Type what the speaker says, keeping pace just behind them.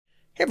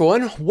Hey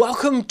everyone,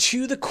 welcome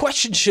to the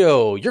question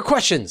show. Your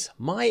questions,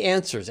 my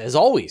answers, as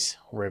always,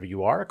 wherever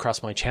you are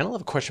across my channel.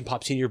 If a question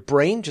pops in your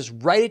brain, just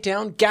write it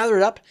down, gather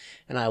it up,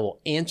 and I will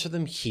answer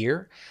them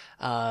here.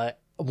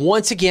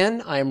 Once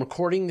again, I am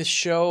recording this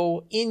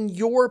show in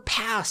your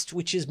past,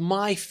 which is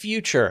my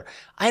future.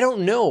 I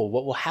don't know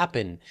what will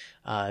happen.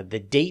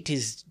 The date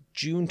is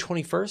June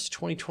 21st,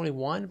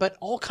 2021, but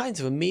all kinds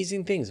of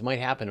amazing things might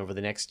happen over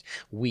the next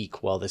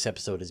week while this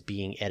episode is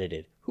being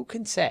edited. Who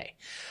can say?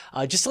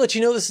 Just to let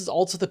you know, this is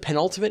also the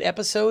penultimate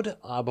episode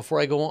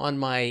before I go on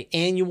my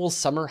annual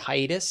summer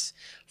hiatus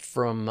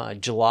from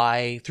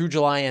July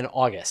and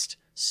August.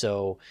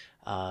 So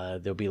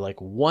there'll be like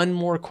one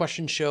more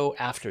question show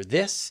after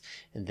this,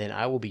 and then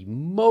I will be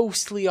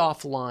mostly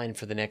offline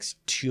for the next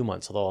 2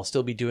 months, although I'll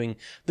still be doing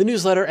the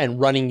newsletter and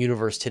running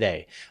Universe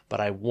Today, but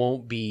I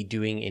won't be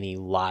doing any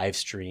live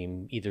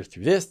stream either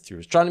through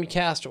Astronomy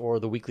Cast or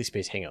the Weekly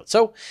Space Hangout.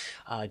 So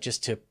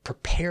just to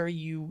prepare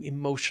you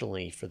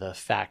emotionally for the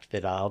fact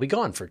that I'll be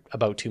gone for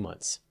about 2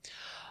 months.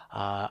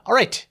 All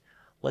right,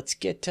 let's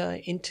get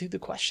into the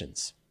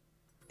questions.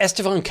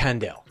 Estevan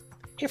Candel.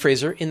 Hey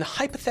Fraser, in the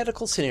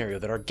hypothetical scenario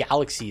that our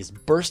galaxy is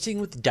bursting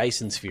with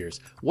Dyson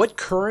spheres, what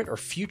current or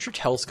future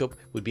telescope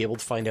would be able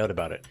to find out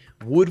about it?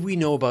 Would we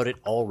know about it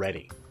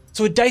already?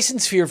 So a Dyson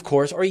sphere, of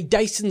course, or a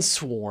Dyson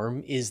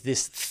swarm, is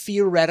this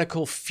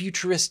theoretical,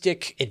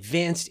 futuristic,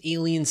 advanced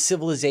alien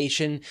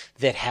civilization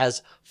that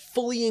has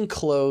fully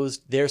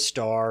enclosed their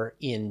star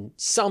in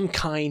some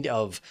kind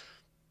of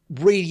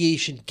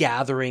radiation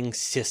gathering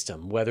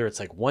system, whether it's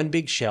like one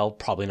big shell,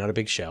 probably not a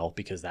big shell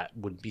because that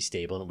wouldn't be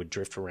stable and it would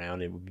drift around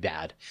and it would be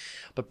bad,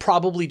 but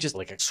probably just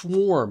like a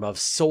swarm of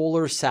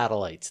solar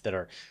satellites that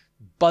are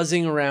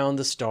buzzing around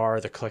the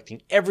star. They're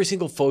collecting every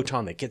single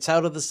photon that gets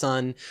out of the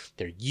sun.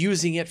 They're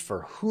using it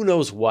for who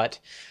knows what.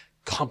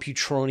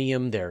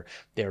 Computronium,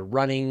 they're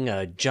running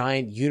a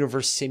giant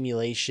universe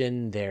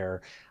simulation.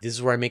 This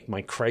is where I make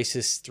my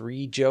Crisis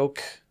 3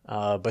 joke.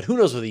 But who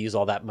knows what they use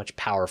all that much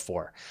power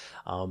for.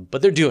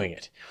 But they're doing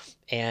it.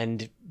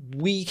 And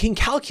we can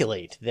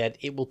calculate that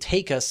it will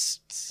take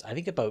us, I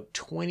think, about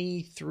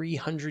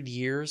 2,300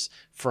 years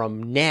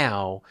from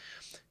now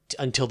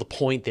until the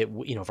point that,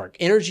 if our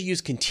energy use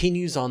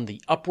continues on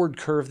the upward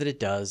curve that it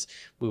does,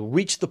 we will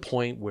reach the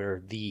point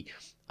where the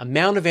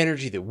amount of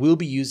energy that we'll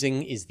be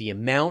using is the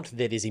amount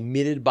that is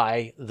emitted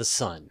by the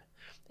sun.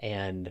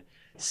 And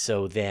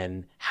so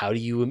then how do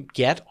you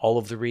get all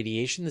of the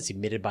radiation that's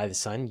emitted by the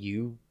sun?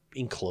 You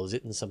enclose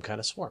it in some kind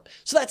of swarm.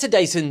 So that's a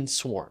Dyson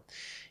swarm.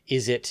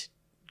 Is it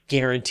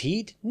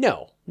guaranteed?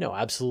 No,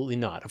 absolutely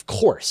not. Of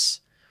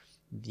course,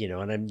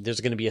 there's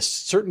going to be a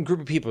certain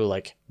group of people who are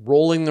like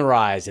rolling their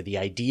eyes at the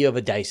idea of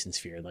a Dyson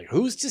sphere. Like,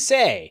 who's to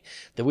say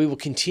that we will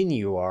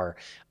continue our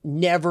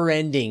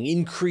never-ending,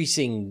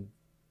 increasing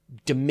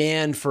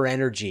demand for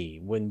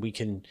energy when we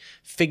can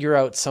figure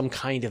out some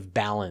kind of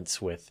balance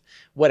with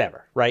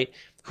whatever, right?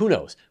 Who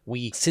knows?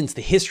 We, since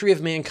the history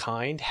of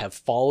mankind, have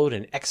followed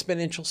an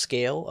exponential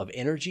scale of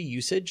energy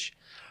usage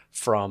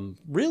from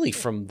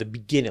the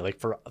beginning, like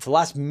for the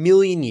last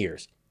million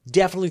years.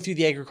 Definitely through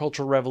the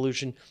agricultural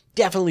revolution,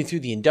 definitely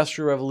through the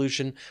industrial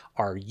revolution,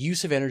 our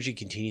use of energy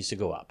continues to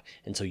go up.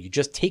 And so you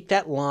just take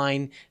that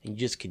line and you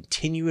just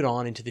continue it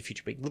on into the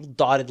future. Make little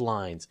dotted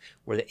lines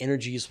where the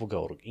energy use will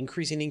go. It'll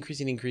increase and increase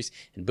and increase,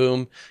 and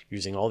boom, you're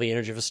using all the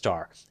energy of a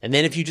star. And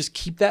then if you just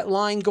keep that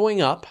line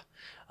going up,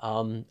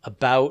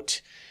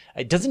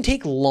 it doesn't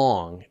take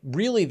long.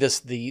 Really,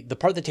 the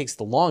part that takes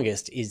the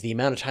longest is the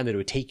amount of time that it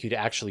would take you to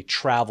actually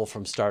travel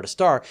from star to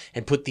star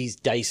and put these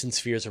Dyson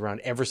spheres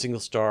around every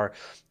single star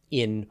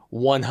in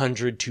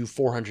 100 to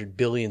 400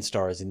 billion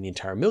stars in the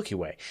entire Milky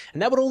Way.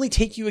 And that would only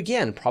take you,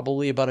 again,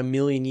 probably about 1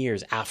 million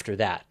years after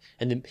that.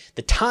 And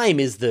the time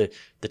is the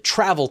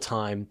travel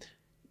time,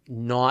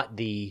 not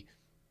the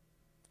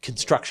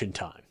construction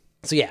time.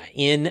 So yeah,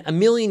 in 1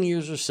 million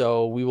years or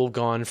so, we will have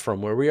gone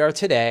from where we are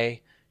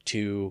today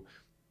to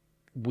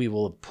we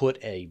will have put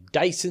a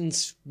Dyson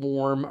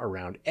swarm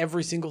around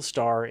every single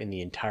star in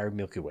the entire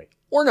Milky Way.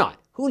 Or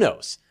not. Who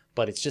knows?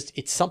 But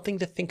it's something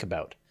to think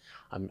about.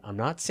 I'm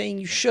not saying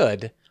you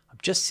should. I'm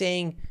just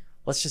saying,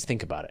 let's just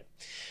think about it.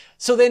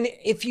 So then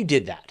if you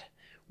did that,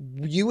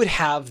 you would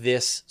have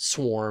this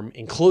swarm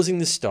enclosing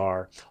the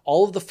star.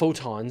 All of the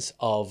photons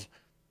of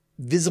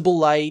visible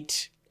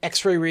light,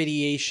 X-ray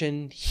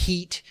radiation,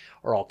 heat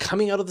are all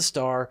coming out of the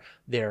star.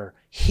 They're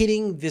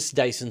hitting this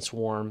Dyson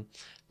swarm.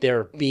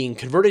 They're being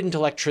converted into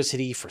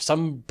electricity for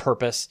some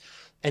purpose.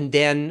 And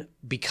then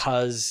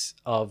because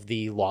of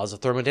the laws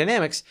of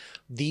thermodynamics,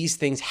 these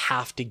things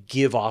have to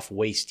give off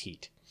waste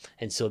heat.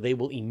 And so they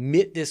will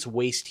emit this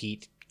waste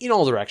heat in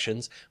all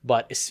directions.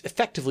 But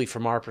effectively,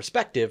 from our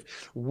perspective,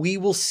 we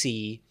will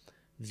see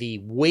the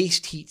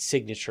waste heat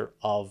signature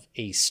of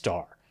a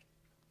star.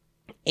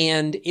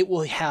 And it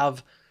will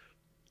have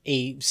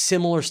a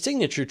similar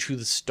signature to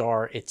the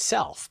star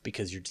itself,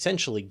 because you're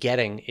essentially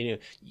getting,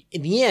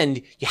 in the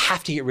end, you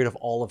have to get rid of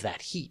all of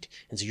that heat.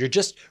 And so you're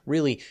just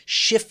really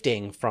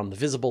shifting from the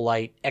visible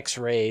light,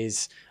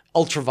 X-rays,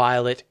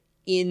 ultraviolet,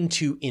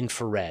 into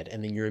infrared,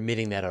 and then you're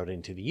emitting that out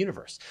into the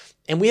universe.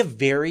 And we have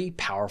very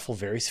powerful,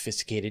 very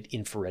sophisticated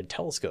infrared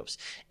telescopes,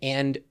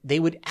 and they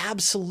would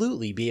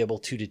absolutely be able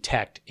to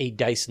detect a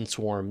Dyson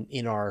swarm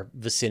in our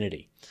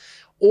vicinity.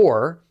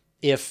 Or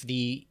if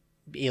the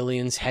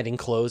aliens had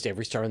enclosed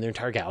every star in their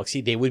entire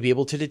galaxy, they would be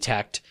able to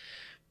detect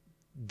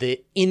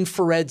the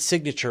infrared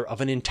signature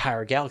of an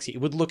entire galaxy. It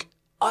would look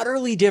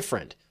utterly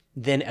different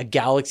than a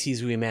galaxy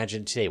as we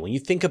imagine today. When you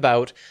think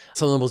about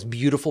some of the most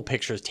beautiful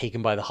pictures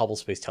taken by the Hubble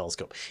Space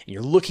Telescope, and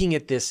you're looking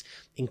at this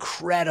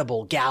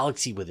incredible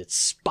galaxy with its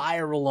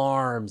spiral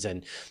arms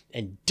and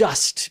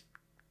dust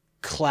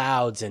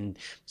clouds and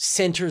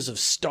centers of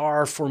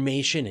star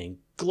formation and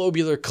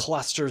globular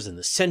clusters in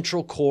the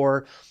central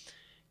core,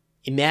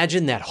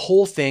 imagine that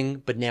whole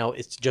thing, but now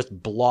it's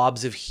just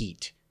blobs of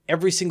heat.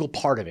 Every single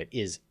part of it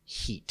is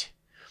heat.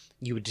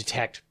 You would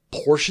detect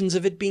portions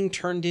of it being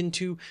turned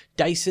into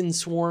Dyson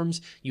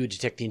swarms. You would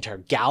detect the entire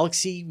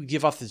galaxy. We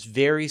give off this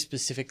very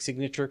specific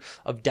signature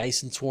of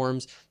Dyson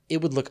swarms.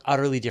 It would look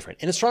utterly different.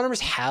 And astronomers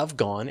have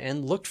gone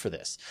and looked for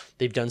this.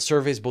 They've done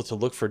surveys both to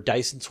look for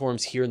Dyson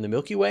swarms here in the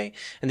Milky Way,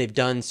 and they've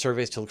done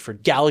surveys to look for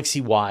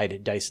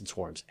galaxy-wide Dyson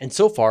swarms. And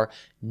so far,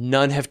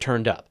 none have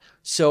turned up.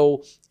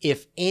 So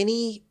if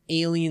any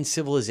alien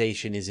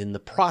civilization is in the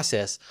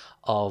process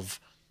of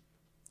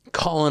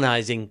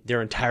colonizing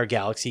their entire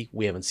galaxy,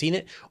 we haven't seen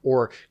it,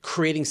 or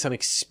creating some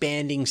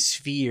expanding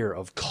sphere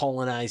of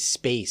colonized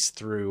space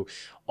through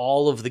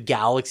all of the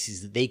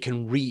galaxies that they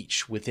can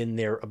reach within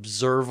their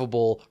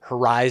observable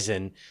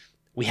horizon,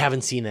 we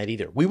haven't seen that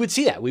either. We would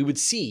see that. We would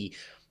see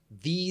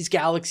these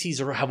galaxies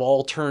have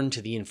all turned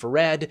to the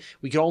infrared.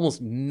 We could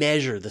almost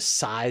measure the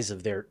size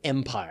of their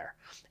empire,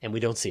 and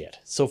we don't see it.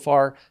 So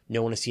far,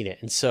 no one has seen it.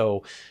 And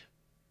so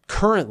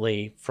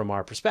currently, from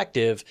our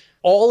perspective,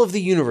 all of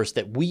the universe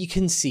that we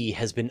can see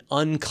has been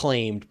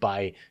unclaimed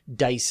by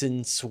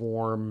Dyson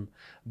swarm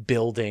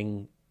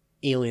building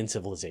alien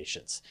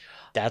civilizations.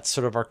 That's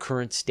sort of our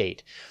current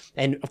state.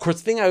 And of course,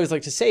 the thing I always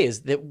like to say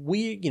is that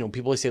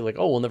people always say like,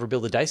 oh, we'll never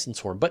build a Dyson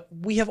swarm, but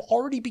we have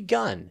already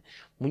begun.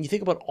 When you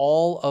think about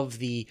all of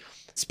the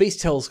space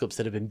telescopes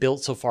that have been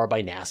built so far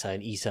by NASA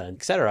and ESA, and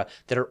et cetera,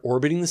 that are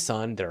orbiting the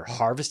sun, that are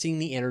harvesting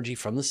the energy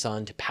from the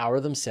sun to power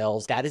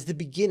themselves, that is the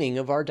beginning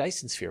of our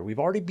Dyson sphere. We've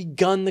already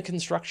begun the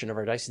construction of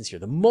our Dyson sphere.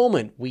 The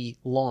moment we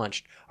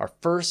launched our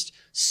first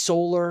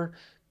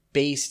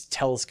solar-based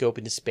telescope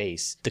into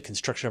space, the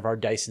construction of our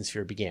Dyson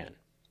sphere began.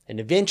 And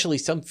eventually,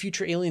 some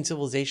future alien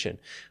civilization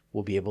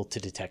will be able to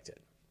detect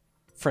it.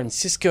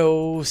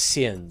 Francisco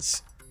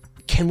Sins: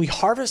 can we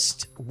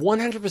harvest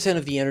 100%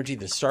 of the energy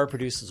the star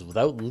produces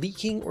without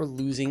leaking or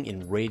losing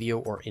in radio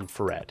or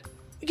infrared?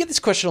 We get this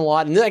question a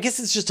lot, and I guess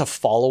it's just a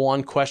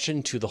follow-on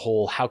question to the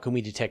whole how can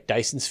we detect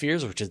Dyson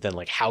spheres, which is then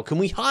like, how can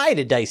we hide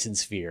a Dyson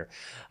sphere?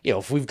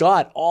 If we've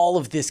got all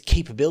of this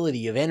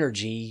capability of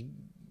energy,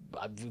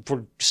 if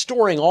we're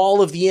storing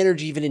all of the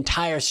energy of an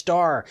entire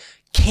star,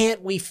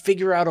 can't we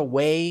figure out a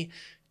way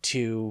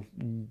to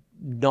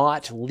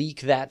not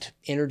leak that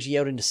energy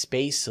out into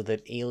space so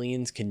that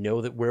aliens can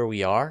know that where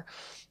we are?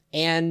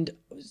 And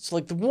it's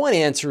like the one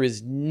answer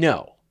is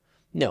no.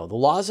 No, the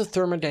laws of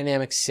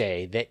thermodynamics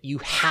say that you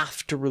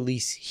have to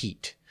release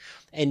heat.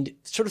 And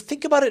sort of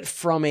think about it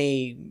from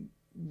a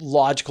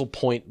logical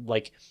point,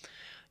 like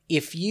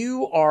if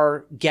you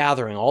are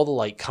gathering all the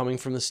light coming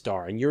from the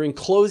star and you're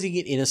enclosing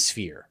it in a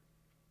sphere,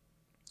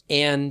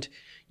 and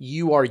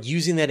you are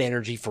using that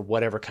energy for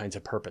whatever kinds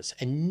of purpose,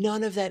 and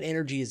none of that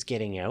energy is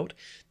getting out,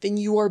 then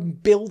you are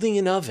building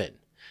an oven.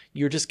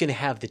 You're just going to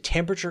have the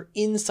temperature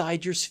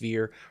inside your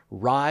sphere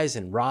rise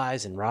and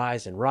rise and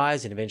rise and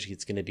rise, and eventually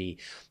it's going to be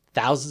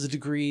thousands of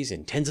degrees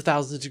and tens of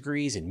thousands of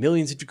degrees and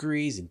millions of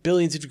degrees and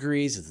billions of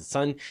degrees as the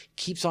sun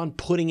keeps on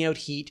putting out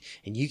heat,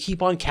 and you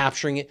keep on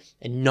capturing it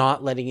and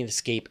not letting it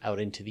escape out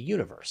into the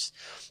universe.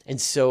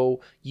 And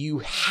so you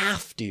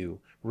have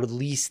to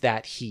release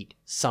that heat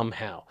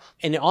somehow.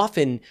 And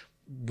often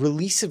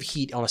release of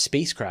heat on a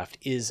spacecraft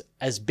is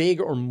as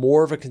big or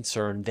more of a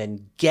concern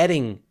than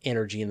getting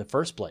energy in the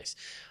first place.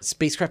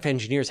 Spacecraft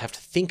engineers have to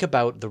think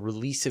about the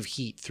release of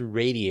heat through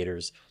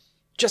radiators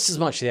just as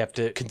much. They have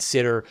to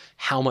consider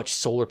how much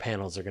solar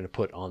panels they're going to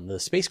put on the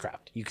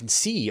spacecraft. You can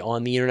see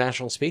on the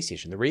International Space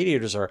Station, the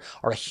radiators are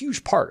a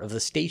huge part of the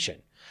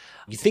station.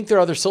 You think there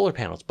are other solar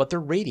panels, but they're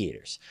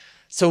radiators.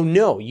 So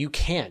no, you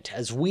can't,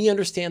 as we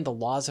understand the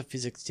laws of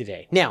physics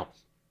today. Now,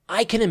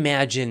 I can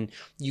imagine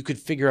you could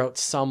figure out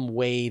some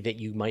way that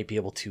you might be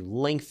able to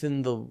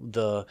lengthen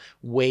the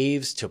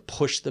waves to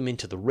push them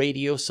into the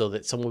radio so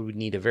that someone would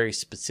need a very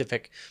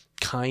specific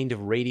kind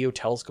of radio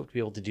telescope to be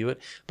able to do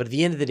it. But at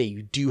the end of the day,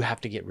 you do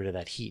have to get rid of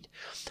that heat.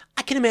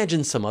 I can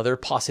imagine some other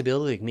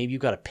possibility, like maybe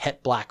you've got a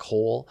pet black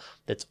hole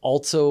that's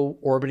also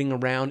orbiting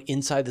around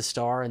inside the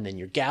star, and then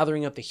you're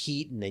gathering up the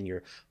heat, and then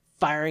you're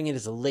firing it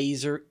as a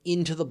laser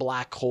into the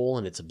black hole,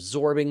 and it's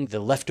absorbing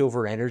the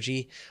leftover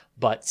energy.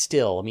 But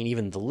still, I mean,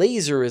 even the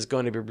laser is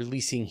going to be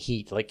releasing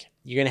heat. Like,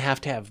 you're going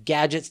to have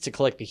gadgets to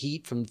collect the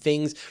heat from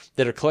things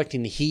that are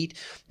collecting the heat.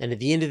 And at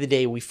the end of the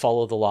day, we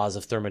follow the laws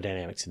of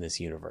thermodynamics in this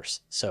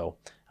universe. So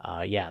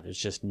Yeah, there's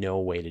just no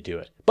way to do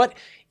it. But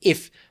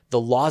if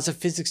the laws of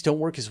physics don't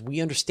work as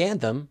we understand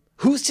them,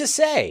 who's to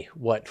say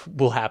what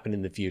will happen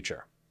in the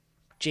future?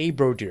 Jay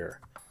Brodeur.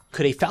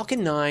 Could a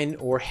Falcon 9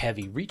 or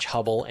Heavy reach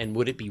Hubble, and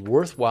would it be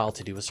worthwhile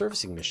to do a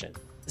servicing mission?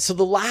 So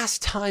the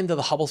last time that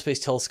the Hubble Space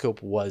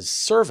Telescope was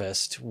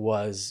serviced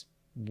was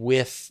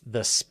with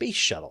the Space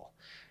Shuttle.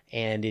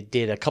 And it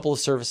did a couple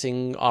of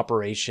servicing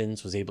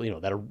operations, was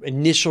able, that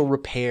initial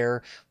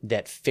repair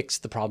that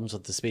fixed the problems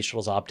with the Space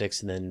Shuttle's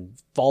optics, and then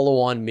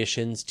follow-on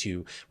missions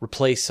to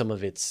replace some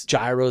of its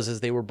gyros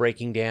as they were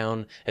breaking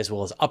down, as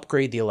well as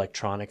upgrade the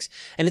electronics.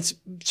 And it's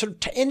sort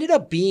of ended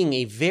up being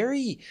a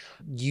very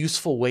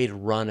useful way to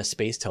run a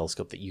space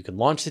telescope, that you can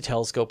launch the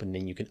telescope and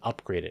then you can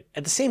upgrade it.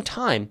 At the same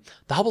time,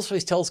 the Hubble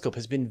Space Telescope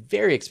has been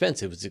very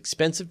expensive. It was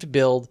expensive to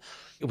build.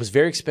 It was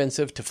very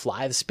expensive to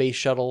fly the Space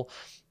Shuttle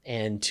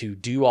and to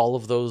do all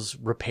of those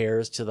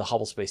repairs to the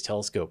Hubble Space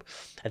Telescope.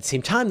 At the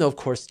same time, though, of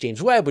course,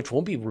 James Webb, which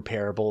won't be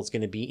repairable, is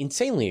going to be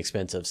insanely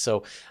expensive.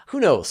 So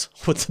who knows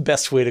what's the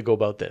best way to go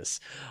about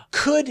this?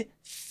 Could,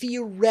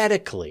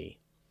 theoretically,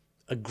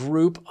 a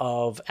group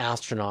of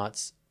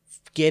astronauts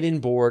get in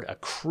board a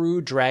Crew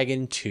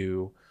Dragon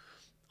 2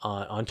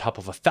 on top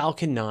of a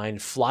Falcon 9,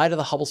 fly to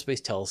the Hubble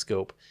Space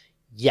Telescope?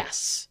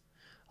 Yes.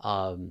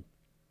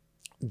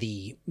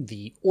 The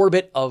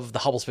orbit of the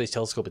Hubble Space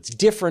Telescope, it's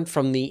different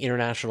from the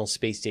International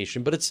Space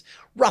Station, but it's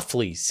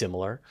roughly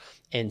similar.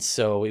 And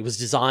so it was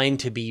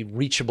designed to be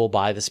reachable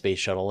by the Space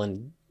Shuttle,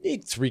 and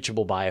it's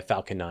reachable by a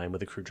Falcon 9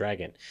 with a Crew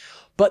Dragon.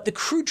 But the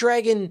Crew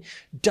Dragon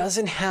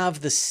doesn't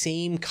have the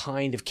same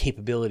kind of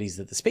capabilities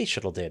that the Space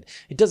Shuttle did.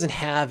 It doesn't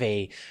have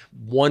a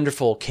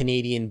wonderful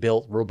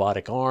Canadian-built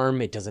robotic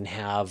arm. It doesn't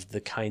have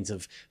the kinds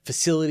of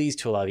facilities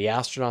to allow the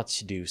astronauts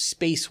to do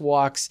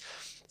spacewalks.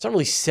 It's not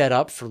really set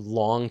up for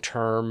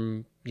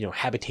long-term,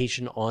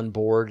 habitation on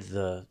board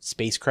the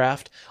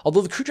spacecraft.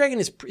 Although the Crew Dragon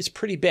is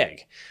pretty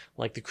big.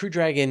 Like, the Crew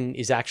Dragon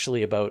is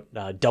actually about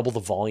double the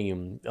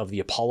volume of the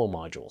Apollo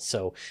module.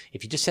 So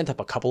if you just sent up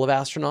a couple of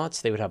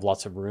astronauts, they would have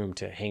lots of room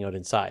to hang out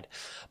inside.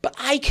 But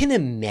I can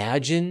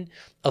imagine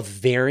a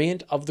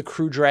variant of the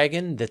Crew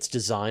Dragon that's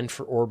designed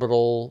for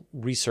orbital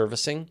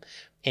resurfacing.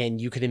 And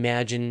you could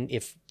imagine,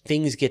 if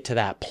things get to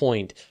that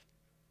point,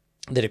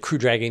 that a Crew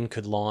Dragon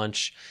could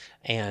launch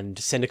and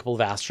send a couple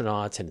of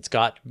astronauts, and it's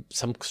got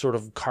some sort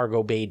of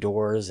cargo bay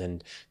doors,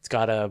 and it's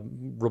got a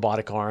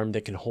robotic arm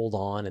that can hold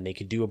on, and they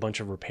could do a bunch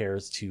of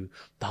repairs to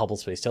the Hubble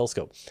Space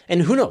Telescope.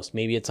 And who knows,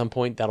 maybe at some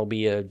point that'll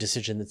be a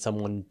decision that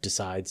someone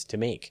decides to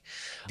make.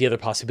 The other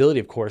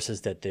possibility, of course,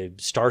 is that the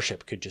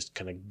Starship could just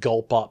kind of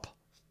gulp up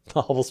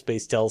the Hubble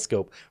Space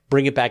Telescope,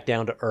 bring it back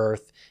down to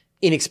Earth,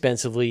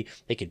 inexpensively.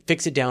 They could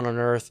fix it down on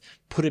Earth,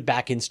 put it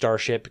back in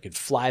Starship, it could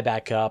fly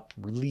back up,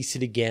 release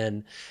it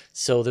again.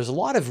 So there's a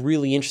lot of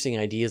really interesting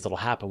ideas that'll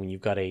happen when you've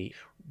got a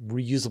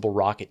reusable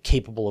rocket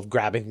capable of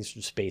grabbing things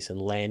from space and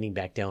landing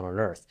back down on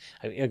Earth.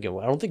 Again,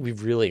 I don't think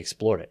we've really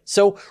explored it.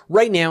 So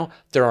right now,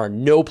 there are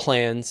no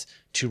plans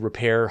to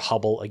repair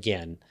Hubble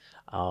again.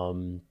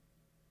 The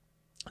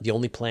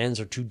only plans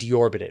are to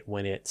deorbit it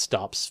when it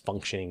stops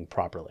functioning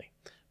properly.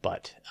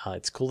 But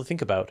it's cool to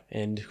think about.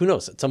 And who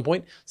knows, at some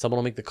point, someone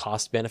will make the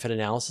cost-benefit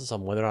analysis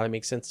on whether or not it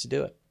makes sense to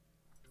do it.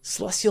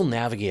 Celestial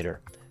Navigator.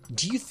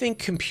 Do you think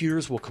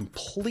computers will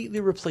completely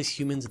replace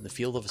humans in the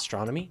field of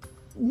astronomy?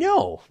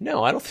 No,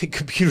 I don't think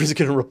computers are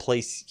going to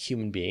replace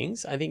human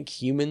beings. I think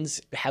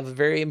humans have a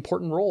very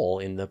important role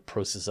in the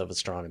process of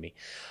astronomy.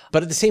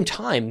 But at the same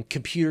time,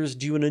 computers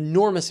do an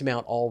enormous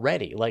amount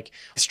already. Like,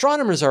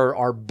 astronomers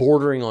are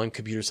bordering on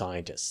computer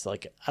scientists.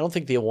 Like, I don't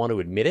think they'll want to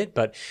admit it,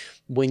 but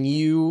when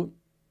you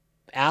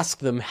ask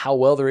them how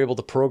well they're able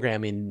to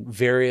program in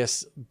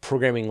various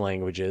programming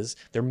languages,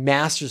 they're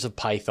masters of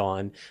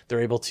Python, they're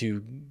able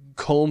to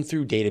comb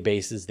through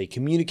databases, they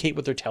communicate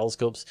with their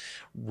telescopes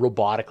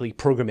robotically,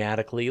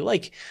 programmatically.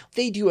 Like,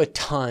 they do a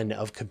ton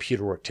of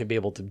computer work to be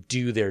able to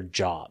do their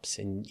jobs.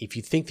 And if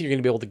you think that you're going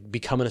to be able to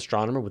become an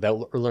astronomer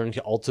without learning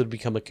to also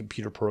become a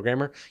computer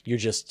programmer, you're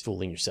just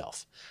fooling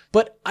yourself.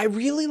 But I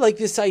really like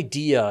this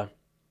idea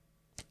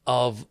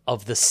of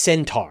the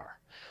centaur.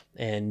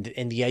 And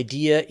the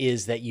idea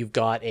is that you've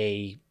got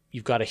a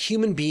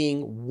human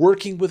being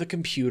working with a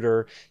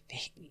computer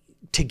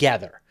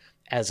together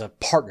as a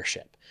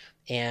partnership.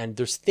 And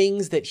there's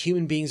things that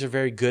human beings are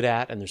very good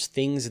at, and there's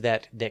things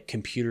that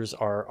computers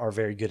are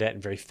very good at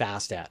and very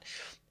fast at.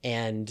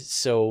 And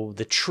so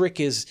the trick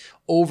is,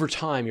 over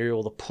time, you're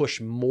able to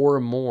push more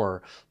and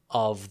more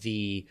of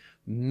the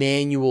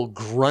manual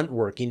grunt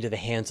work into the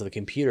hands of the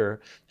computer,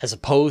 as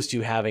opposed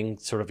to having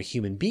sort of a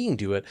human being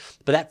do it.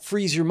 But that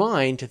frees your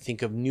mind to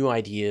think of new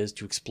ideas,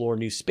 to explore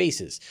new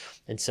spaces.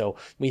 And so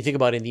when you think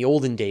about it, in the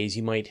olden days,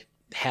 you might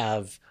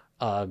have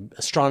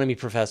astronomy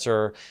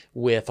professor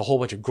with a whole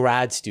bunch of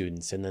grad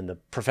students, and then the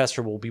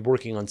professor will be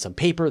working on some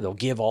paper. They'll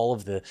give all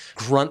of the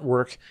grunt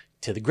work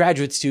to the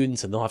graduate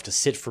students, and they'll have to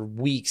sit for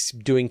weeks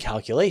doing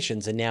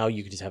calculations, and now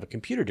you can just have a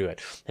computer do it.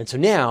 And so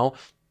now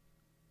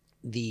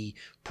The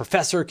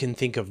professor can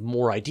think of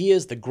more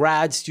ideas. The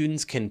grad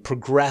students can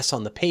progress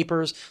on the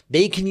papers.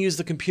 They can use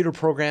the computer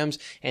programs,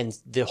 and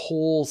the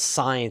whole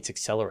science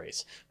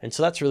accelerates. And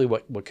so that's really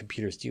what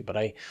computers do.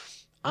 But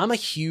I'm a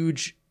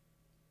huge,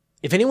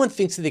 if anyone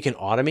thinks that they can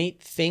automate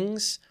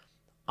things,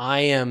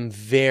 I am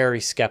very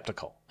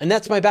skeptical. And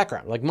that's my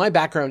background. Like, my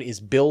background is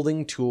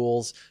building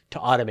tools to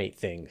automate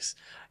things.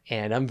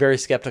 And I'm very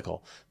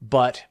skeptical.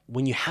 But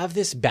when you have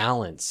this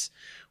balance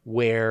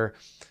where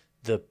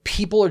the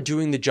people are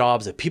doing the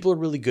jobs that people are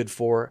really good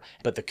for,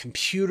 but the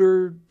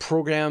computer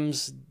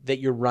programs that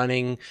you're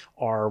running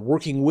are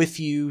working with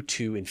you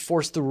to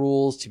enforce the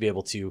rules, to be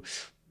able to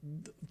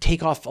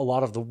take off a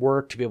lot of the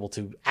work, to be able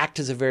to act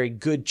as a very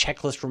good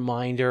checklist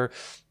reminder,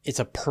 it's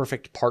a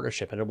perfect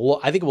partnership. And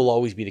I think it will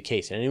always be the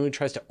case. And anyone who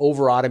tries to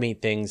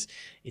over-automate things,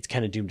 it's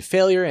kind of doomed to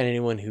failure. And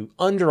anyone who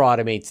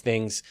under-automates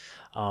things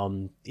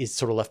is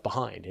sort of left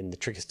behind. And the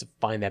trick is to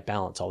find that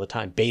balance all the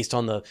time based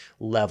on the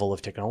level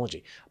of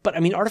technology. But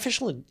I mean,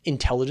 artificial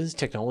intelligence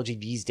technology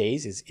these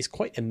days is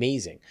quite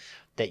amazing,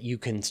 that you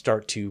can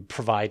start to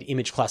provide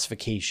image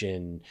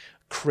classification,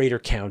 crater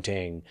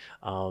counting,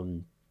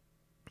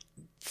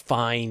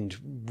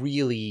 find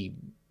really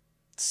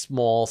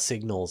small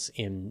signals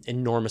in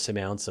enormous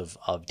amounts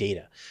of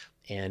data.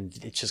 And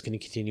it's just going to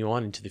continue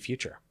on into the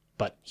future.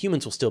 But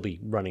humans will still be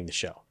running the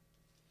show.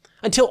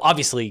 Until,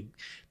 obviously,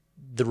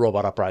 the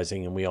robot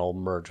uprising and we all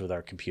merge with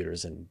our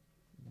computers and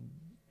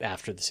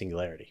after the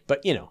singularity.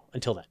 But,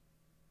 until then.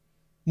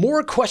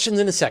 More questions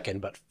in a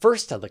second, but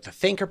first I'd like to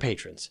thank our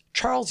patrons: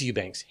 Charles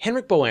Eubanks,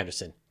 Henrik Bo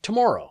Anderson,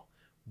 Tomorrow,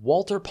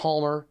 Walter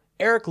Palmer,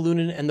 Eric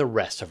Lunan, and the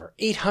rest of our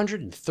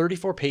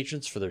 834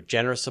 patrons for their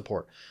generous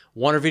support.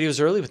 Want our videos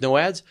early with no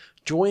ads?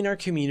 Join our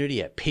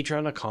community at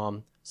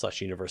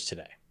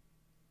patreon.com/universetoday.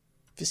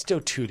 Visto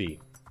 2D.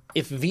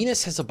 If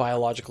Venus has a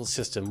biological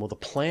system, will the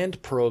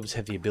planned probes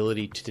have the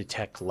ability to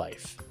detect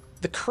life?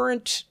 The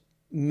current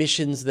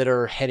missions that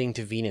are heading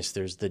to Venus,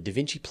 there's the Da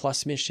Vinci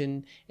Plus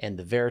mission and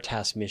the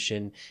Veritas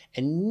mission,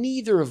 and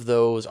neither of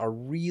those are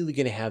really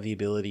going to have the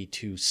ability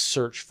to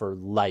search for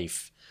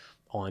life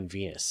on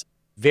Venus.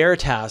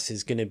 Veritas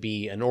is going to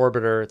be an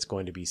orbiter. It's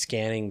going to be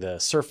scanning the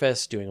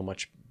surface, doing a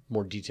much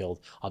more detailed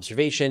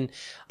observation.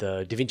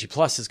 The Da Vinci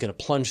Plus is going to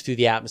plunge through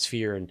the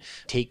atmosphere and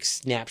take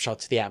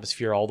snapshots of the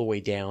atmosphere all the way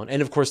down.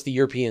 And of course, the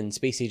European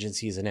Space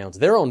Agency has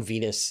announced their own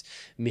Venus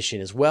mission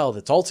as well,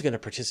 that's also going to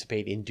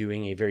participate in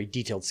doing a very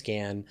detailed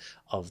scan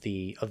of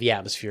the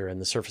atmosphere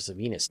and the surface of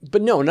Venus.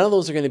 But no, none of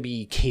those are going to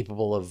be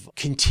capable of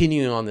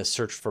continuing on this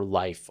search for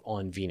life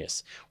on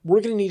Venus.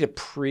 We're going to need a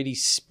pretty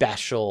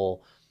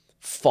special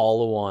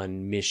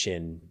follow-on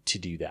mission to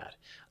do that.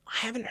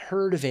 I haven't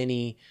heard of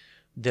any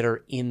that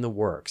are in the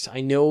works.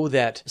 I know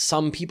that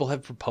some people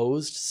have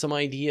proposed some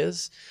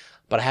ideas,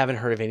 but I haven't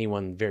heard of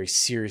anyone very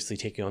seriously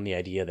taking on the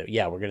idea that,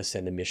 yeah, we're going to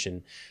send a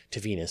mission to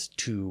Venus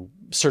to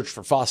search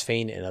for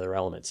phosphane and other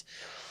elements.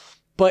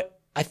 But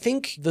I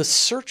think the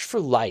search for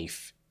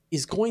life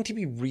is going to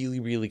be really,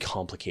 really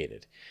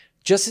complicated.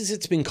 Just as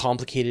it's been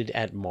complicated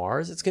at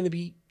Mars, it's going to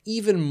be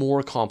even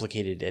more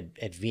complicated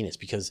at Venus,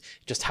 because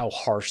just how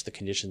harsh the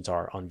conditions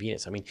are on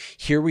Venus. I mean,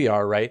 here we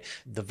are, right?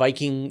 The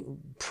Viking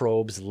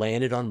probes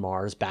landed on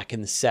Mars back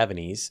in the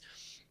 70s.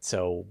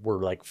 So we're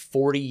like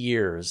 40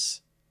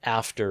 years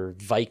after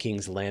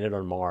Vikings landed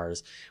on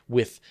Mars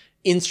with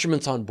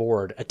instruments on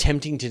board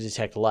attempting to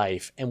detect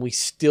life, and we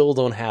still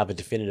don't have a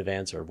definitive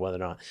answer of whether or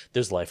not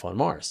there's life on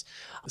Mars.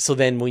 So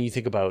then when you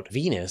think about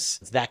Venus,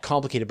 it's that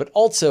complicated, but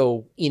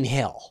also in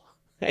hell.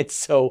 And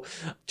so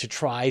to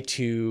try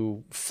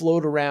to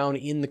float around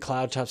in the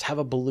cloud tops, have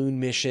a balloon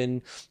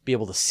mission, be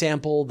able to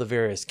sample the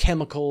various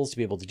chemicals, to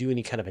be able to do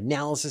any kind of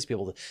analysis, be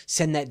able to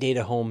send that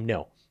data home.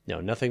 No,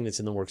 nothing that's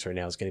in the works right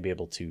now is going to be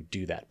able to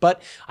do that.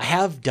 But I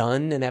have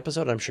done an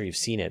episode, I'm sure you've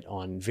seen it,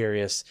 on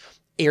various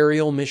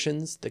aerial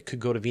missions that could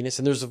go to Venus.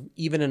 And there's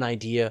even an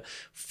idea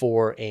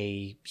for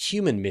a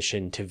human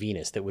mission to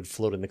Venus that would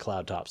float in the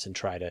cloud tops and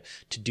try to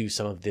do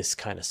some of this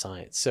kind of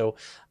science. So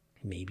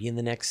maybe in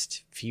the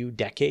next few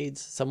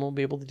decades, someone will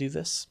be able to do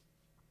this.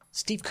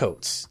 Steve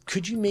Coates,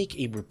 could you make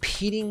a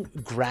repeating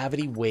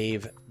gravity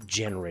wave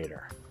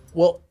generator?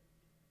 Well,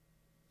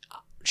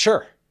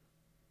 sure.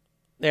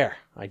 There,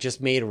 I just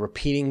made a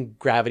repeating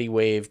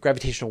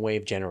gravitational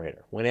wave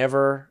generator.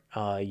 Whenever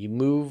you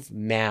move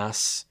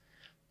mass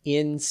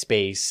in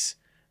space,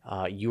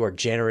 you are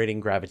generating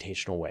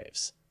gravitational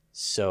waves.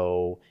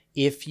 So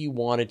if you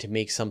wanted to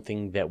make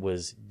something that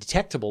was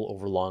detectable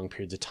over long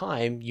periods of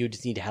time, you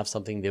just need to have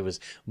something that was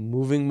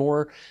moving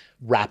more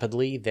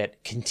rapidly,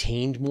 that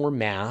contained more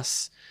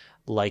mass,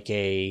 like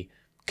a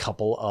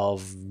couple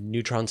of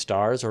neutron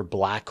stars or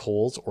black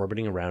holes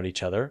orbiting around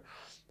each other.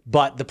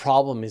 But the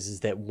problem is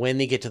that when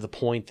they get to the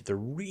point that they're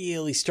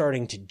really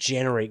starting to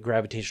generate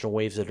gravitational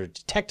waves that are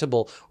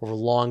detectable over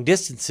long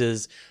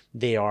distances,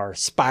 they are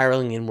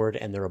spiraling inward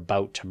and they're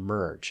about to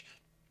merge.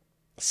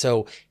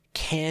 So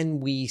can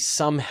we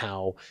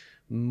somehow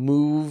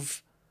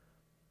move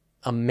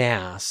a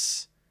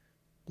mass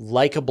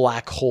like a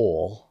black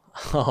hole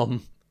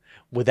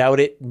without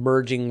it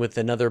merging with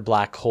another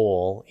black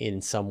hole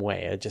in some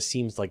way. It just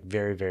seems like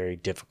very, very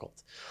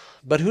difficult.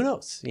 But who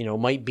knows? It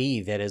might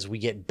be that as we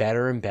get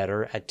better and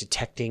better at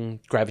detecting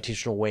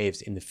gravitational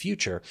waves in the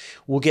future,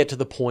 we'll get to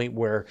the point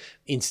where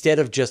instead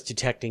of just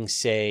detecting,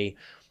 say,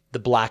 the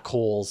black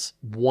holes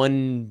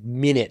 1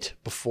 minute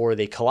before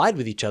they collide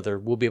with each other,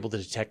 we'll be able to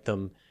detect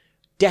them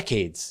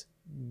decades,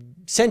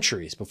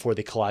 centuries before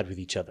they collide with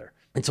each other.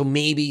 And so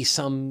maybe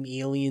some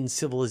alien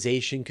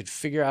civilization could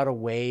figure out a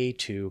way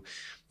to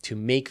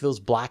make those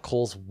black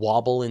holes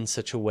wobble in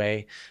such a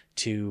way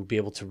to be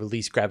able to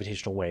release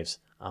gravitational waves.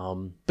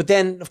 But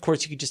then, of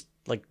course, you could just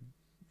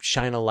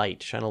shine a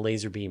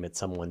laser beam at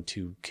someone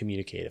to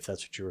communicate if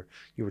that's what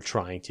you were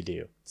trying to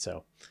do.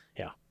 So,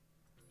 yeah.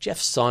 Jeff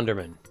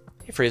Sonderman.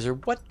 Hey, Fraser,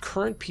 what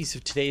current piece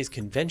of today's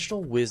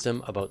conventional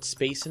wisdom about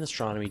space and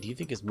astronomy do you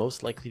think is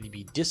most likely to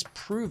be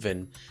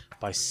disproven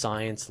by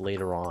science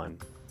later on?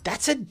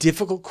 That's a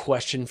difficult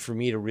question for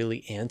me to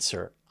really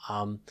answer,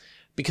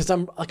 because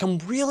I'm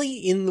really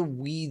in the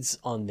weeds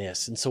on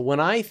this. And so when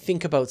I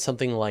think about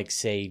something like,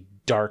 say,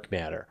 dark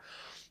matter,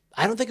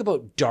 I don't think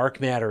about dark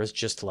matter as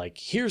just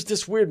here's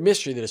this weird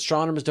mystery that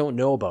astronomers don't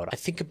know about. I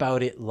think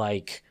about it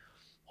like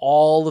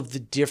all of the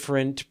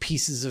different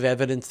pieces of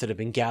evidence that have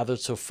been gathered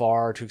so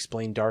far to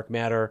explain dark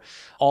matter,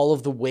 all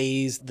of the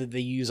ways that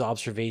they use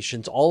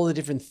observations, all of the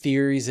different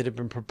theories that have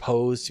been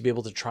proposed to be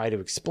able to try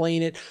to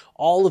explain it,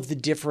 all of the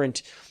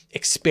different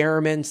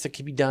experiments that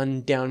can be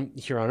done down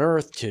here on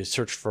Earth to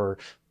search for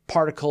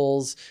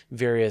particles,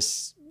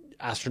 various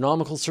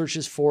astronomical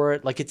searches for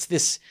it. It's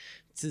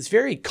this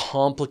very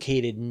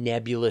complicated,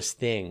 nebulous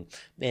thing.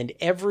 And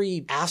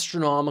every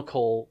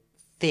astronomical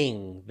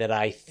thing that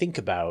I think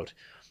about,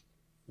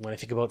 when I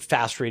think about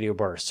fast radio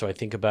bursts, so I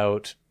think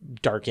about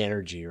dark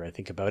energy, or I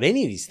think about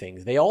any of these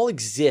things, they all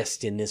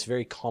exist in this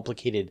very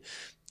complicated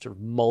sort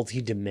of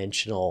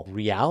multi-dimensional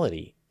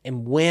reality.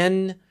 And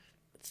when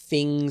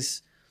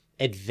things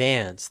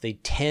advance, they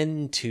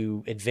tend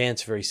to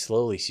advance very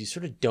slowly. So you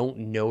sort of don't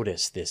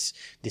notice this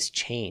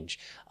change.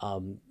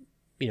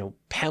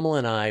 Pamela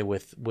and I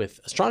with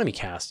Astronomy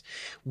Cast,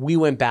 we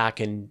went back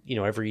and,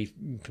 every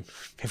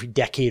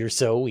decade or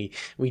so, we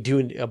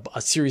do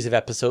a series of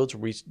episodes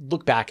where we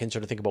look back and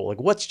sort of think about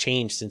what's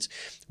changed since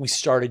we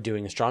started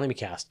doing Astronomy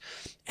Cast.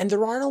 And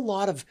there aren't a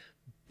lot of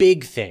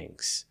big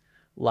things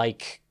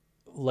like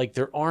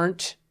there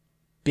aren't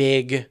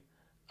big,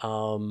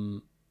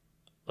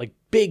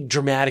 big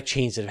dramatic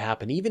changes that have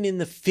happened, even in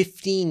the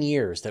 15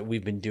 years that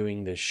we've been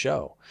doing this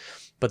show.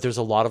 But there's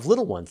a lot of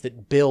little ones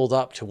that build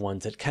up to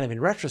ones that kind of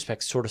in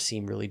retrospect sort of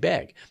seem really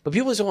big. But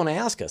people just want to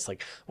ask us,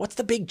 what's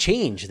the big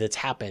change that's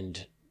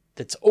happened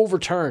that's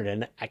overturned?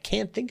 And I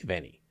can't think of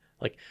any.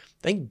 I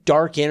think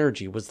dark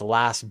energy was the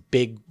last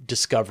big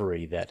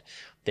discovery that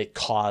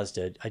caused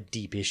a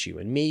deep issue.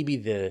 And maybe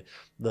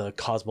the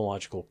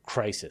cosmological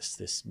crisis,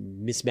 this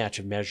mismatch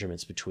of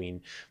measurements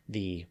between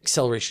the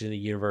acceleration of the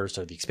universe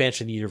or the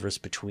expansion of the universe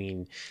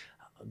between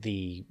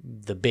the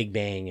Big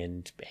Bang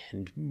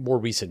and more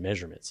recent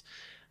measurements.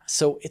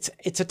 So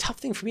it's a tough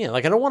thing for me. I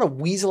don't want to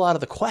weasel out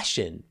of the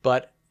question,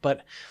 but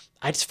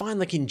I just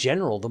find in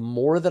general, the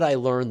more that I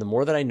learn, the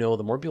more that I know,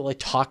 the more people I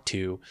talk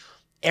to,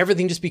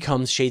 everything just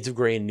becomes shades of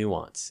gray and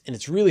nuance. And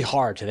it's really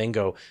hard to then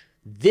go,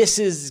 this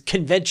is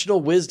conventional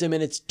wisdom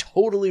and it's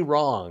totally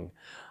wrong.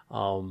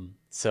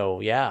 So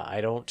yeah,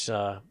 I don't,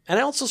 and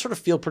I also sort of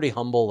feel pretty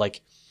humble.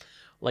 Like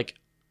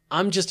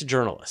I'm just a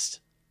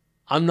journalist.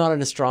 I'm not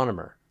an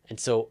astronomer. And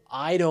so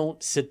I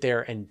don't sit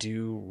there and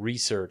do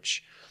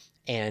research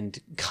and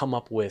come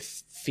up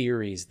with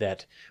theories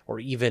that, or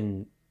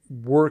even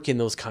work in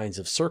those kinds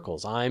of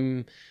circles.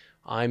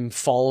 I'm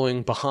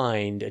following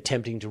behind,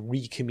 attempting to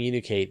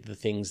recommunicate the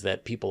things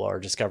that people are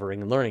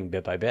discovering and learning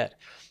bit by bit.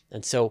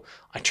 And so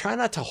I try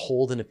not to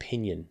hold an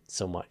opinion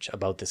so much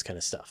about this kind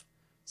of stuff.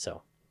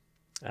 So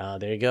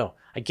there you go.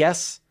 I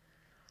guess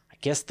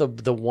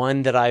the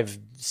one that I've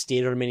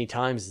stated many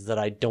times is that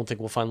I don't think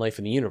we'll find life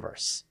in the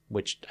universe,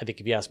 which I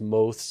think if you ask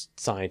most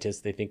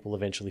scientists, they think we'll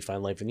eventually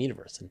find life in the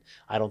universe. And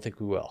I don't think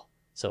we will.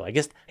 So I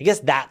guess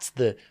that's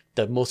the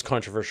most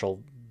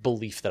controversial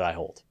belief that I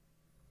hold.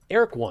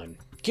 Eric 1.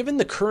 Given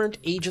the current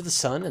age of the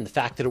sun and the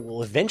fact that it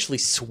will eventually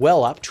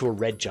swell up to a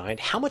red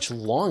giant, how much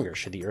longer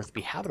should the Earth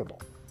be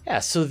habitable? Yeah,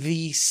 so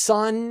the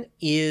sun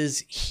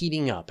is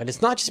heating up. And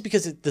it's not just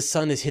because the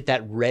sun has hit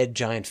that red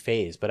giant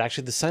phase, but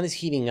actually the sun is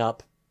heating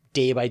up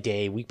day by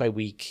day, week by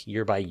week,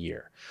 year by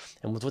year.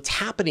 And what's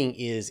happening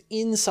is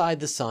inside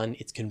the sun,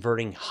 it's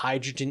converting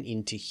hydrogen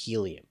into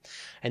helium.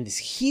 And this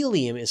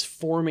helium is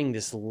forming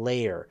this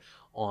layer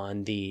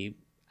on the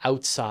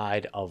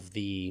outside of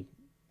the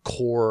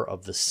core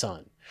of the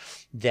sun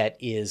that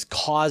is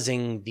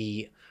causing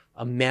the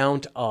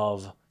amount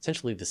of,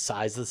 essentially the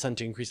size of the sun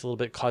to increase a little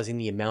bit, causing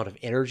the amount of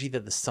energy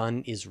that the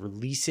sun is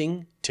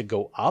releasing to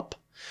go up.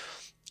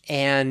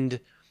 And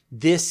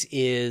this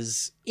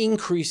is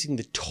increasing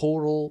the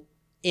total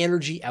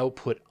energy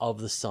output of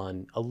the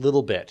sun a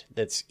little bit.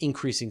 That's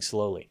increasing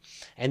slowly.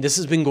 And this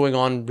has been going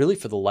on really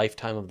for the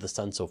lifetime of the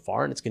sun so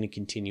far, and it's going to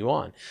continue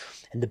on.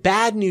 And the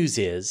bad news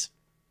is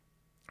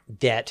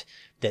that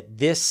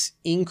this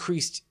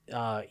increased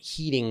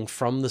heating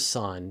from the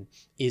sun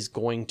is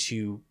going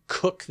to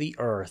cook the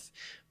Earth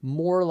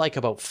more like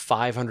about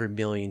 500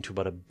 million to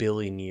about 1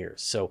 billion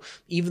years. So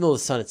even though the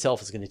sun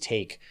itself is going to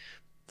take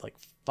like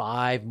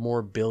 5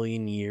 more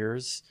billion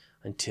years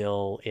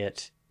until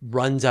it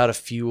runs out of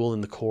fuel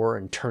in the core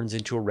and turns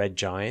into a red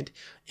giant,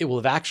 it will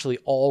have actually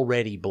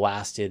already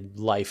blasted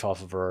life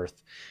off of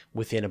Earth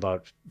within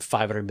about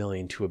 500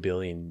 million to 1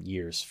 billion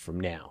years from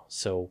now.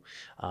 So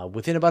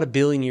within about 1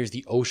 billion years,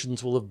 the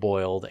oceans will have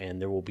boiled and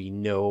there will be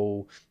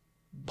no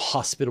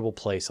hospitable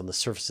place on the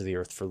surface of the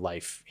Earth for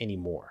life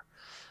anymore.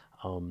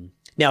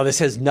 Now, this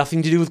has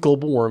nothing to do with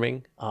global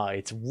warming.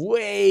 It's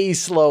way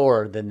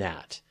slower than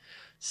that.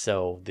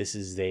 So this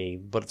is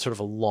but it's sort of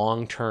a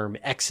long-term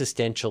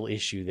existential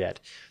issue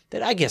that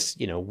I guess,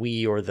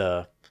 we or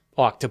the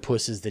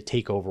octopuses that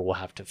take over will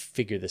have to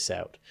figure this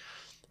out.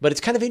 But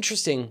it's kind of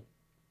interesting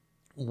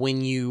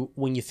when you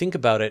think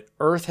about it.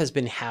 Earth has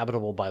been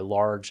habitable by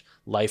large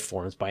life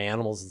forms, by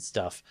animals and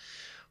stuff,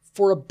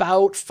 for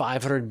about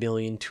 500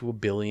 million to 1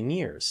 billion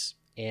years.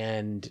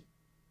 So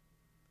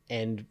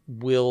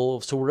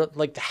we're at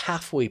like the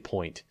halfway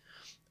point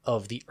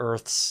of the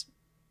Earth's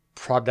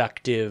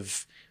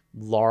productive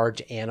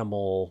large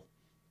animal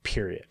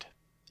period,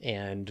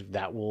 and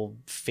that will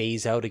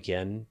phase out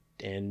again,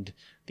 and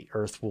the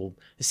Earth will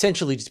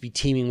essentially just be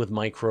teeming with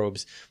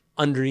microbes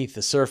underneath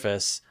the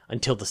surface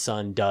until the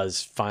sun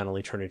does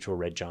finally turn into a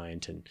red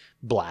giant and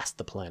blast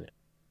the planet.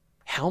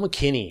 Hal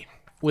McKinney: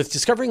 with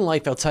discovering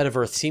life outside of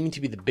Earth seeming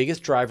to be the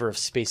biggest driver of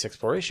space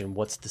exploration,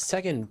 what's the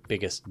second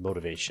biggest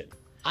motivation?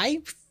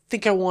 I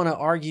think I want to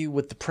argue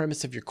with the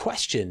premise of your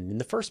question in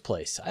the first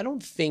place. I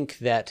don't think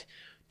that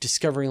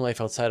discovering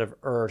life outside of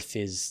Earth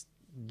is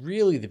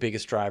really the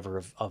biggest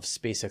driver of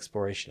space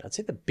exploration. I'd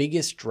say the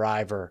biggest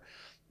driver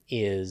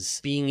is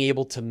being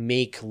able to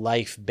make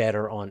life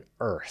better on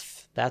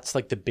Earth. That's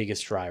like the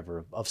biggest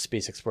driver of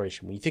space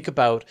exploration. When you think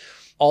about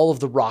all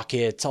of the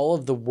rockets, all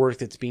of the work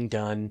that's being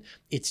done,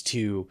 it's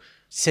to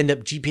send up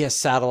GPS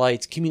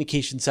satellites,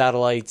 communication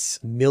satellites,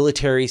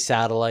 military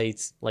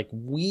satellites. Like,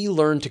 we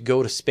learn to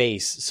go to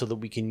space so that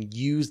we can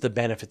use the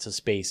benefits of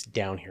space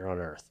down here on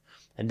Earth.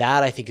 And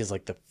that, I think, is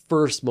like the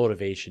first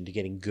motivation to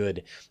getting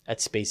good at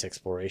space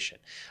exploration.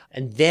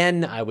 And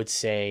then I would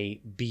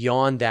say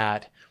beyond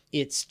that,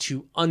 it's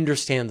to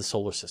understand the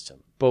solar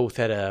system, both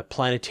at a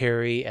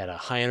planetary, at a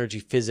high energy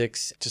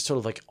physics, just sort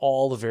of like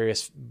all the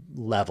various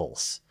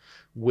levels,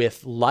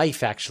 with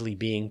life actually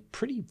being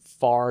pretty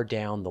far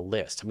down the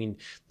list. I mean,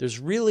 there's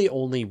really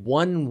only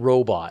one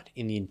robot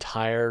in the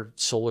entire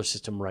solar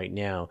system right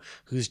now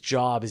whose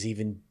job is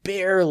even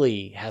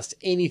barely has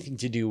anything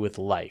to do with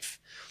life.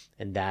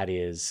 And that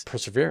is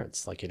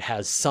Perseverance. Like, it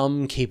has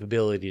some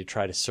capability to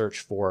try to search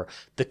for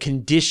the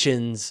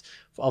conditions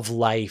of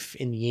life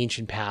in the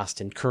ancient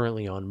past and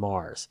currently on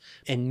Mars.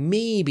 And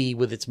maybe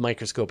with its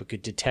microscope, it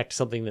could detect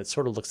something that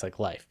sort of looks like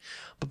life.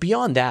 But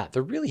beyond that,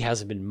 there really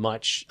hasn't been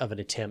much of an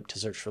attempt to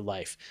search for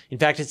life. In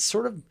fact, it's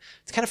kind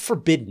of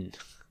forbidden.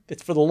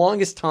 It's, for the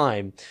longest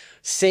time,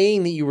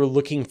 saying that you were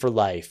looking for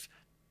life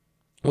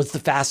was the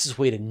fastest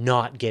way to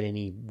not get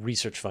any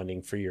research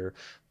funding for your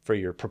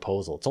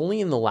proposal. It's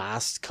only in the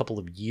last couple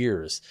of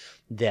years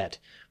that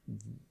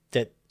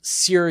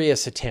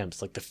serious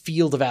attempts, like the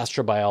field of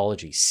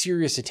astrobiology,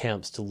 serious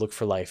attempts to look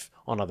for life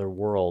on other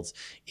worlds,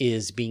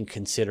 is being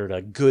considered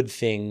a good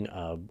thing,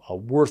 a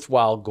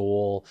worthwhile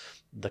goal,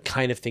 the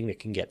kind of thing that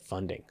can get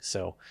funding.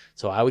 So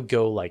I would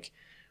go like,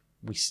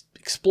 we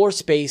explore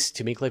space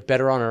to make life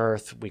better on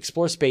Earth. We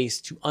explore space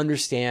to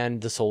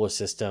understand the solar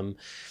system,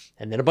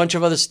 and then a bunch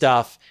of other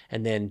stuff,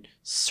 and then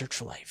search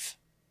for life.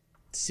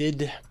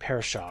 Sid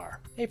Parashar: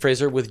 hey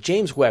Fraser, with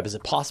James Webb, is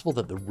it possible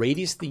that the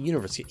radius of the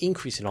universe can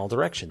increase in all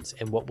directions?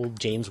 And what will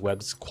James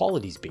Webb's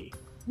qualities be?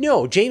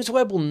 No, James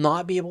Webb will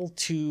not be able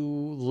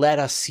to let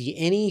us see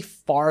any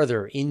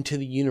farther into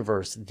the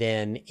universe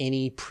than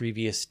any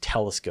previous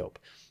telescope.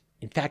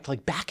 In fact,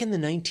 like back in the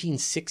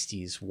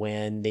 1960s,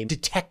 when they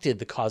detected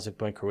the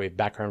cosmic microwave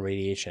background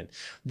radiation,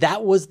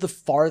 that was the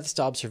farthest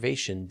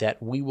observation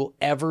that we will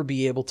ever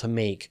be able to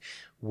make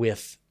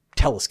with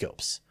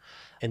telescopes.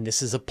 And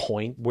this is a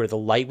point where the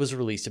light was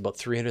released about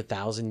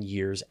 300,000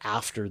 years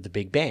after the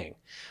Big Bang.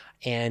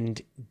 And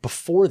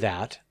before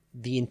that,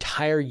 the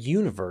entire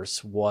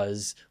universe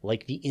was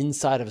like the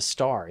inside of a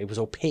star. It was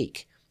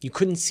opaque. You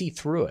couldn't see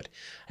through it.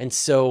 And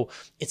so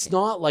it's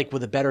not like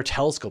with a better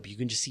telescope, you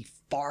can just see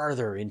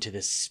farther into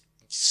this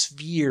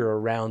sphere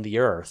around the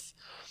Earth.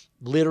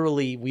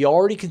 Literally, we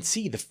already can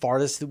see the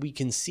farthest that we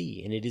can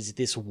see. And it is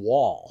this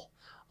wall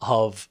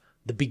of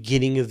the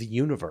beginning of the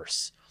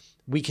universe.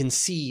 We can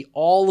see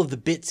all of the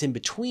bits in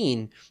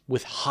between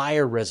with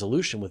higher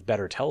resolution, with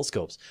better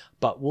telescopes,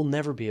 but we'll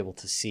never be able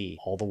to see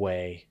all the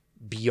way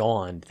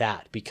beyond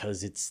that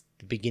because it's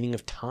the beginning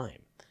of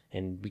time,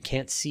 and we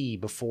can't see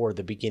before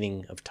the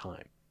beginning of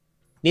time.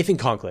 Nathan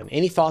Conklin: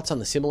 any thoughts on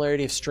the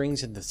similarity of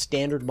strings in the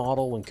standard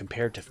model when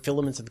compared to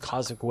filaments in the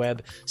cosmic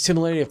web?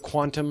 Similarity of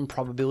quantum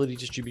probability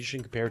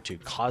distribution compared to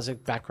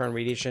cosmic background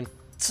radiation?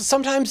 So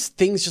sometimes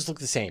things just look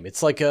the same.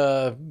 It's like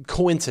a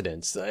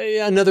coincidence.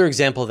 Another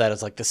example of that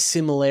is like the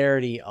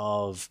similarity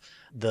of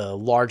the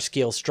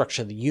large-scale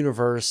structure of the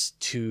universe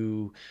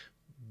to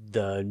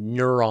the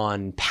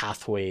neuron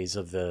pathways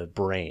of the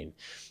brain.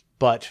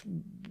 But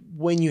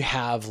when you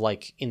have,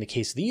 like in the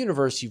case of the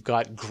universe, you've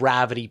got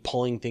gravity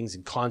pulling things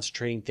and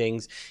concentrating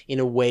things in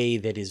a way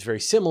that is very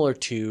similar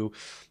to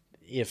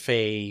if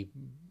a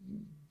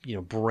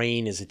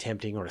brain is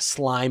attempting, or a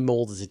slime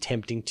mold is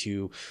attempting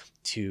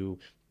to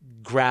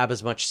grab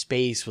as much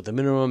space with the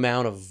minimum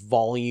amount of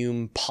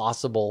volume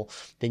possible,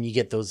 then you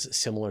get those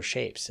similar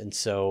shapes. And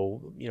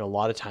so, a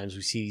lot of times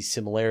we see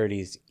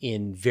similarities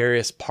in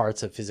various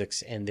parts of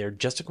physics, and they're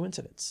just a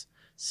coincidence.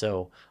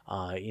 So,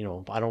 I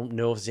don't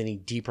know if there's any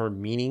deeper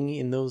meaning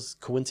in those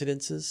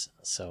coincidences.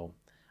 So,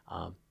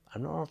 I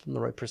don't know if I'm the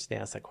right person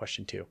to ask that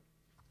question to.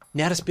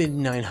 Natisbin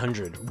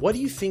 900, what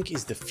do you think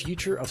is the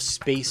future of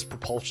space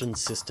propulsion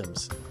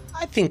systems?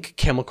 I think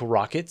chemical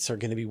rockets are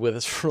going to be with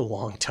us for a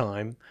long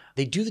time.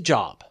 They do the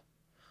job.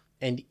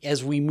 And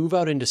as we move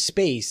out into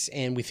space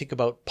and we think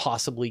about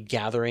possibly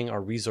gathering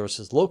our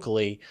resources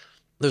locally,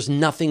 there's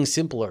nothing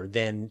simpler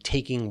than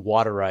taking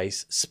water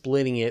ice,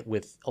 splitting it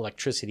with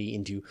electricity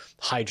into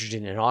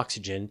hydrogen and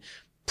oxygen,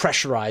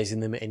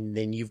 pressurizing them, and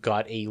then you've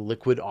got a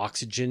liquid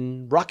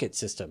oxygen rocket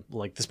system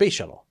like the space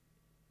shuttle.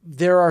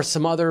 There are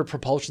some other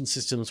propulsion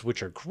systems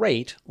which are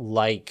great,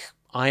 like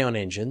ion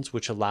engines,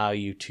 which allow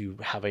you to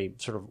have a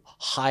sort of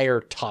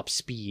higher top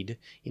speed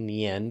in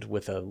the end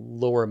with a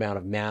lower amount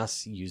of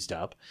mass used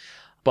up,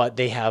 but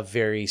they have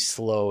very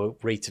slow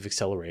rates of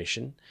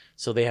acceleration.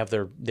 So they have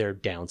their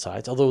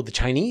downsides, although the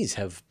Chinese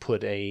have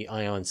put a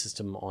ion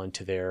system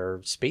onto their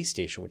space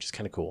station, which is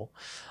kind of cool.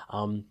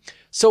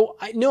 So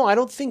I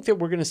don't think that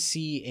we're going to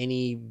see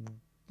any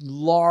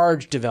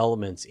large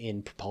developments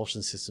in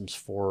propulsion systems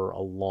for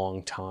a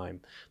long time.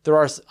 There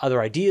are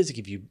other ideas that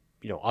give you,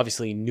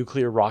 obviously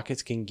nuclear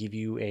rockets can give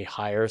you a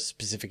higher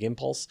specific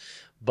impulse,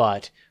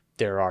 but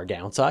there are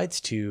downsides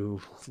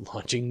to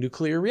launching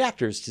nuclear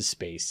reactors to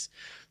space.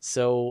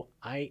 So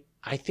I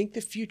think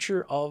the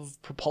future of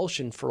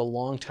propulsion for a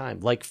long time,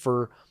 like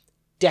for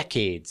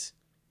decades,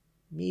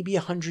 maybe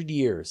 100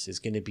 years, is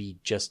going to be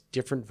just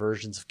different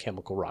versions of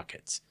chemical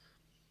rockets.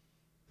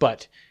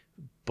 But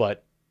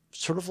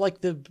sort of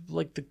like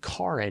the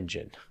car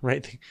engine,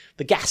 right?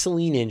 The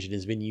gasoline engine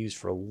has been used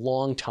for a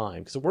long time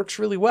because it works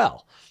really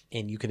well.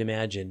 And you can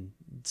imagine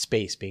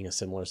space being a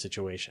similar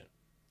situation.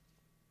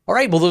 All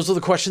right, well, those are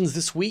the questions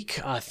this week.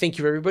 Thank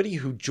you, everybody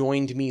who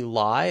joined me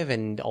live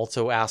and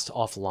also asked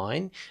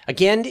offline.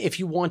 Again, if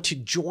you want to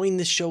join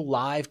the show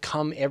live,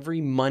 come every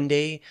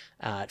Monday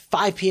at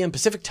 5 p.m.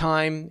 Pacific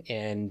time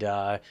and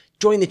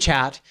join the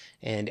chat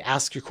and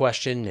ask your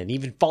question and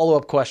even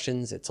follow-up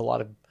questions. It's a lot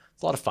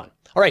of fun.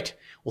 All right,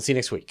 we'll see you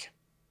next week.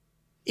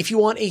 If you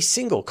want a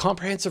single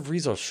comprehensive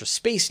resource for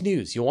space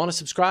news, you'll want to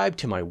subscribe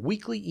to my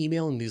weekly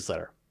email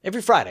newsletter.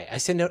 Every Friday, I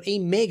send out a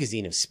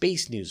magazine of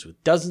space news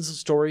with dozens of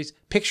stories,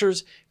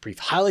 pictures, brief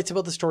highlights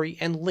about the story,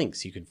 and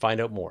links so you can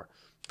find out more.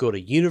 Go to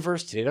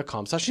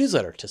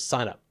universetoday.com/newsletter to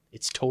sign up.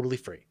 It's totally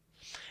free.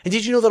 And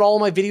did you know that all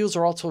of my videos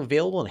are also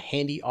available in a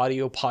handy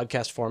audio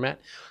podcast format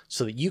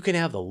so that you can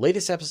have the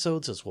latest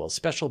episodes as well as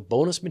special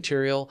bonus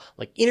material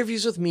like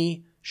interviews with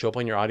me show up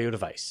on your audio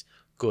device?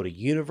 Go to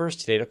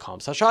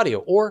universetoday.com/audio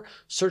or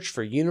search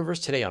for Universe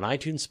Today on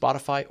iTunes,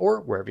 Spotify,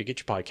 or wherever you get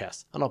your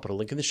podcasts. And I'll put a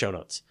link in the show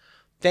notes.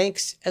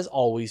 Thanks, as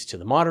always, to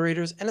the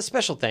moderators, and a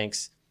special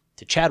thanks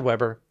to Chad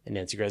Weber and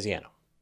Nancy Graziano.